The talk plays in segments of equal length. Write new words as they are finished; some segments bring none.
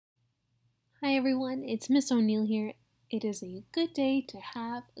Hi everyone, it's Miss O'Neill here. It is a good day to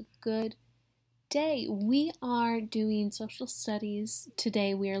have a good day. We are doing social studies.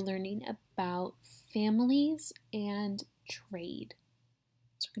 Today we are learning about families and trade.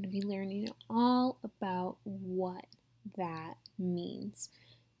 So we're going to be learning all about what that means.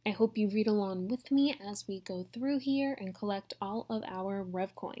 I hope you read along with me as we go through here and collect all of our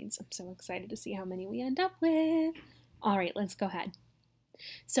Rev coins. I'm so excited to see how many we end up with. All right, let's go ahead.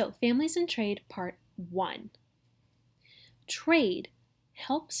 So, Families and Trade, Part 1. Trade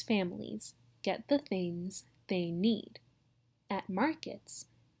helps families get the things they need. At markets,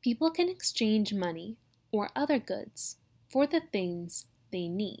 people can exchange money or other goods for the things they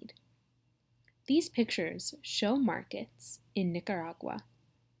need. These pictures show markets in Nicaragua.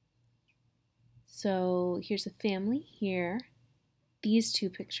 So, here's a family here. These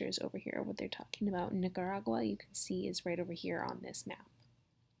two pictures over here, what they're talking about in Nicaragua, you can see is right over here on this map.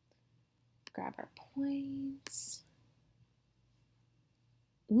 Grab our points.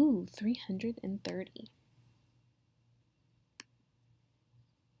 Ooh, 330.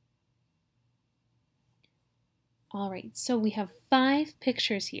 All right, so we have 5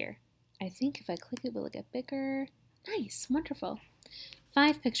 pictures here. I think if I click it, will it get bigger? Nice, wonderful.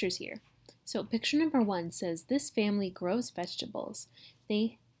 5 pictures here. So picture number 1 says, this family grows vegetables.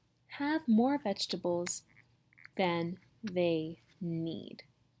 They have more vegetables than they need.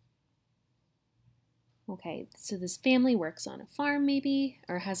 Okay, so this family works on a farm maybe,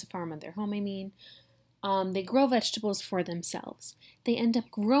 or has a farm on their home, I mean. They grow vegetables for themselves. They end up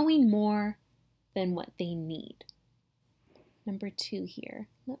growing more than what they need. Number 2 here.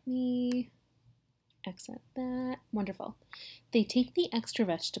 Let me exit that. Wonderful. They take the extra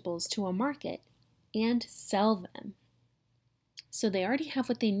vegetables to a market and sell them. So they already have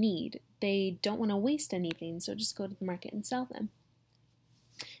what they need. They don't want to waste anything, so just go to the market and sell them.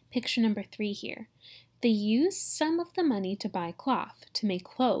 Picture number 3 here. They use some of the money to buy cloth to make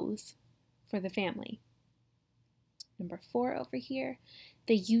clothes for the family. Number 4 over here.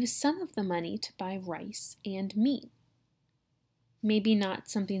 They use some of the money to buy rice and meat. Maybe not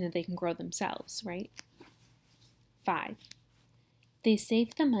something that they can grow themselves, right? 5. They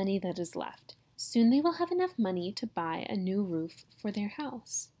save the money that is left. Soon they will have enough money to buy a new roof for their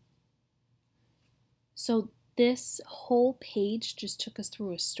house. So this whole page just took us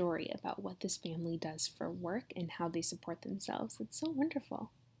through a story about what this family does for work and how they support themselves. It's so wonderful.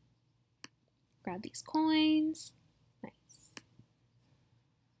 Grab these coins. Nice.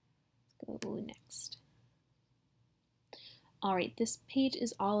 Let's go next. All right, this page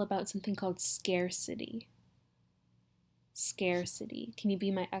is all about something called scarcity. Scarcity. Can you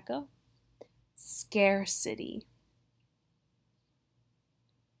be my echo? Scarcity.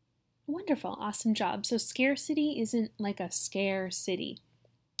 Wonderful, awesome job. So scarcity isn't like a scare city.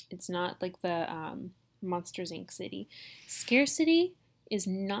 It's not like the Monsters Inc. city. Scarcity is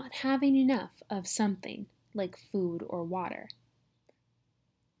not having enough of something like food or water.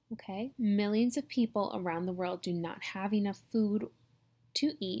 Okay, millions of people around the world do not have enough food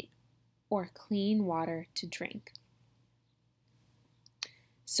to eat or clean water to drink.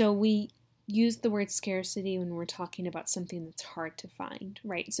 So we use the word scarcity when we're talking about something that's hard to find,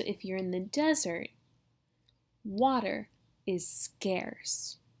 right? So if you're in the desert, water is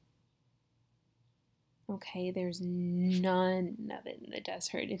scarce. Okay, there's none of it in the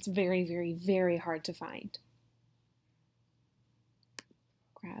desert. It's very, very, very hard to find.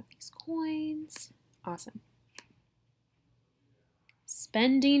 Grab these coins. Awesome.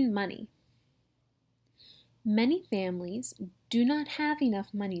 Spending money. Many families do not have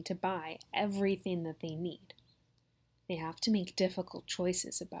enough money to buy everything that they need. They have to make difficult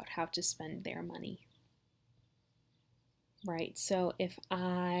choices about how to spend their money. Right, so if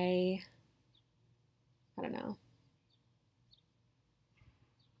I don't know.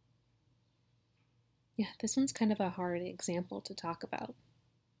 Yeah, this one's kind of a hard example to talk about.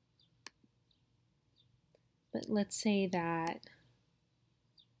 But let's say that,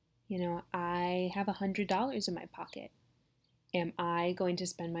 I have $100 in my pocket. Am I going to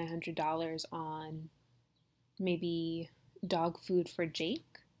spend my $100 on maybe dog food for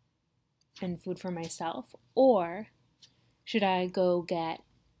Jake and food for myself? Or should I go get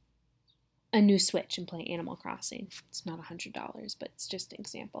a new Switch and play Animal Crossing? It's not $100, but it's just an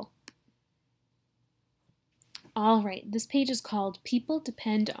example. All right, this page is called People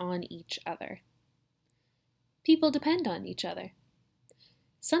Depend on Each Other. People depend on each other.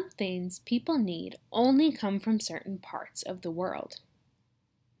 Some things people need only come from certain parts of the world.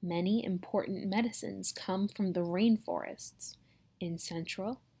 Many important medicines come from the rainforests in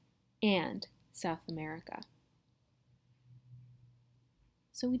Central and South America.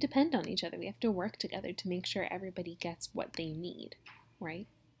 So we depend on each other. We have to work together to make sure everybody gets what they need, right?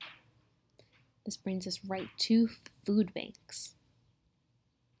 This brings us right to food banks.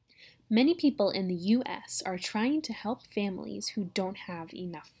 Many people in the US are trying to help families who don't have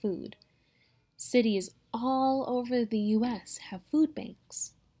enough food. Cities all over the US have food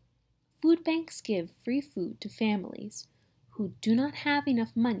banks. Food banks give free food to families who do not have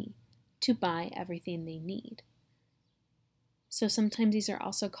enough money to buy everything they need. So sometimes these are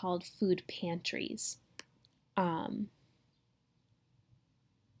also called food pantries.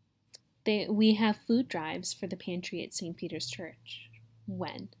 We have food drives for the pantry at St. Peter's Church.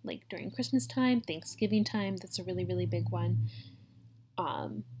 When? Like during Christmas time, Thanksgiving time, that's a really, really big one.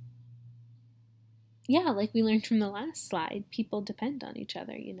 Yeah, like we learned from the last slide, people depend on each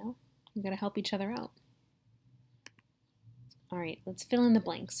other, you know? We gotta help each other out. All right, let's fill in the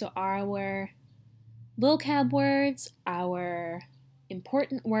blanks. So our vocab words, our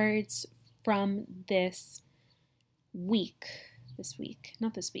important words from this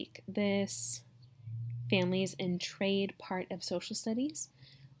families and trade part of social studies: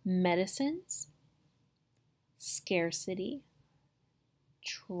 medicines, scarcity,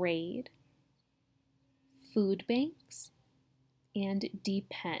 trade, food banks, and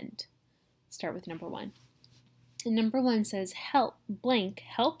depend. Let's start with number one. And number one says blank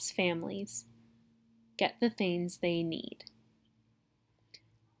helps families get the things they need.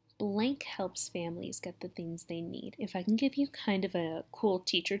 Blank helps families get the things they need. If I can give you kind of a cool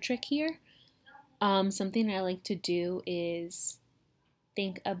teacher trick here, something I like to do is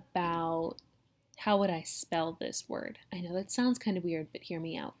think about how would I spell this word. I know that sounds kind of weird, but hear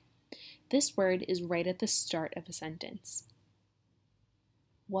me out. This word is right at the start of a sentence.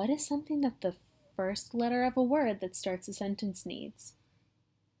 What is something that the first letter of a word that starts a sentence needs?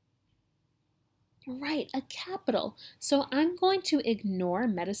 Right, a capital. So I'm going to ignore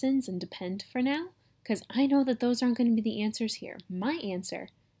medicines and depend for now, because I know that those aren't going to be the answers here. My answer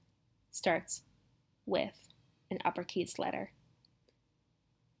starts with an uppercase letter.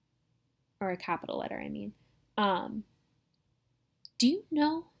 Or a capital letter, I mean. Do you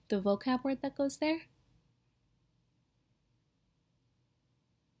know the vocab word that goes there?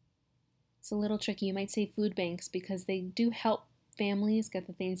 It's a little tricky. You might say food banks because they do help families get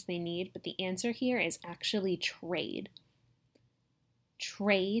the things they need, but the answer here is actually trade.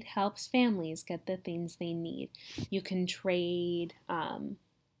 Trade helps families get the things they need. You can trade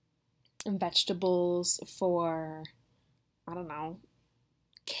vegetables for, I don't know,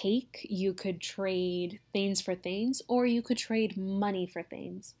 cake. You could trade things for things, or you could trade money for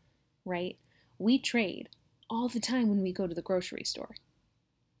things, right? We trade all the time when we go to the grocery store.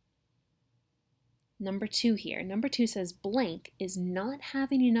 Number two here. Number two says blank is not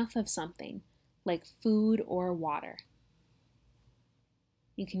having enough of something, like food or water.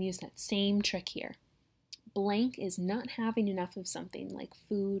 You can use that same trick here. Blank is not having enough of something, like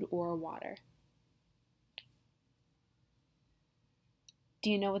food or water. Do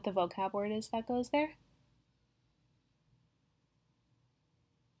you know what the vocab word is that goes there?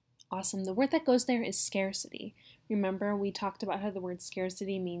 Awesome. The word that goes there is scarcity. Remember, we talked about how the word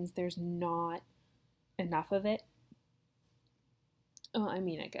scarcity means there's not enough of it. Oh, I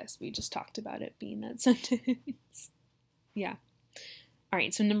mean, I guess we just talked about it being that sentence. Yeah. All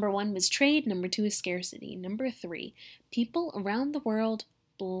right, so number one was trade. Number two is scarcity. Number three, people around the world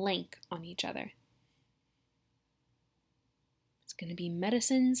blank on each other. It's going to be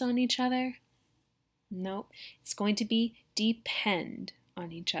medicines on each other. Nope. It's going to be depend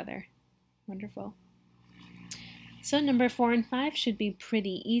on each other. Wonderful. So number 4 and 5 should be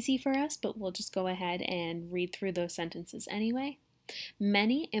pretty easy for us, but we'll just go ahead and read through those sentences anyway.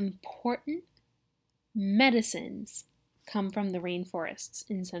 Many important medicines come from the rainforests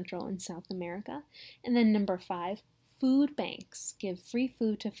in Central and South America. And then number 5, food banks give free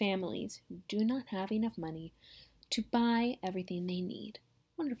food to families who do not have enough money to buy everything they need.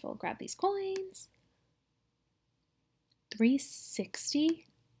 Wonderful. Grab these coins. 360.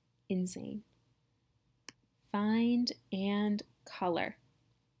 Insane. Find and color.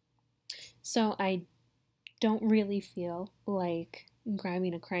 So I don't really feel like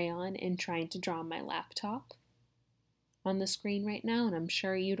grabbing a crayon and trying to draw my laptop on the screen right now, and I'm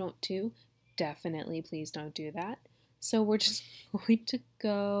sure you don't too. Definitely please don't do that. So we're just going to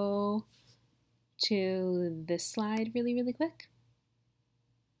go to this slide really, really quick.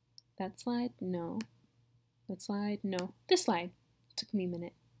 That slide? No. That slide? No. This slide. It took me a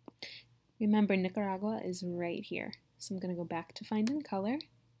minute. Remember, Nicaragua is right here. So I'm going to go back to find in color.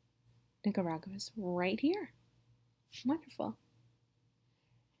 Nicaragua is right here. Wonderful.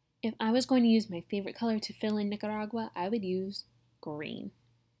 If I was going to use my favorite color to fill in Nicaragua, I would use green.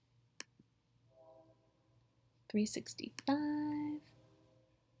 365.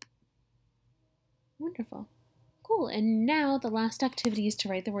 Wonderful. Cool. And now the last activity is to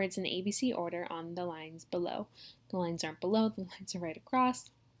write the words in ABC order on the lines below. The lines aren't below, the lines are right across,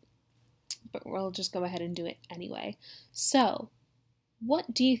 but we'll just go ahead and do it anyway. So,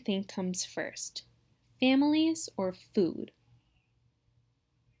 what do you think comes first? Families or food?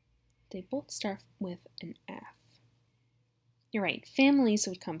 They both start with an F. You're right, families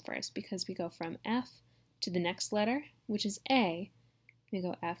would come first because we go from F to the next letter, which is A. We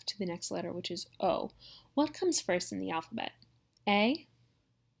go F to the next letter, which is O. What comes first in the alphabet? A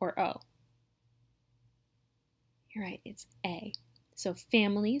or O? You're right, it's A. So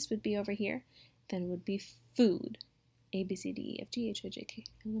families would be over here. Then it would be food. A, B, C, D, E, F, G, H, I, J, K,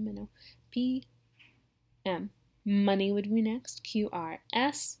 L, M, N, O, P, M. Money would be next. Q, R,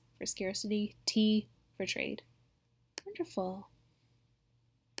 S for scarcity. T for trade. Wonderful.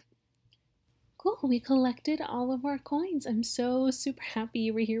 Cool, we collected all of our coins. I'm so super happy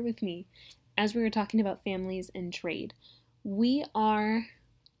you were here with me as we were talking about families and trade. We are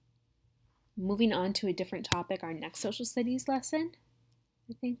moving on to a different topic, our next social studies lesson,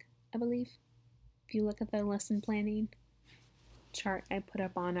 I believe. If you look at the lesson planning chart I put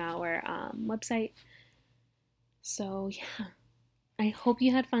up on our website. So yeah, I hope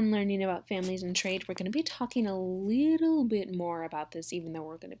you had fun learning about families and trade. We're going to be talking a little bit more about this, even though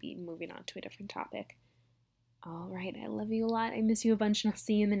we're going to be moving on to a different topic. All right, I love you a lot. I miss you a bunch, and I'll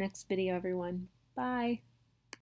see you in the next video, everyone. Bye.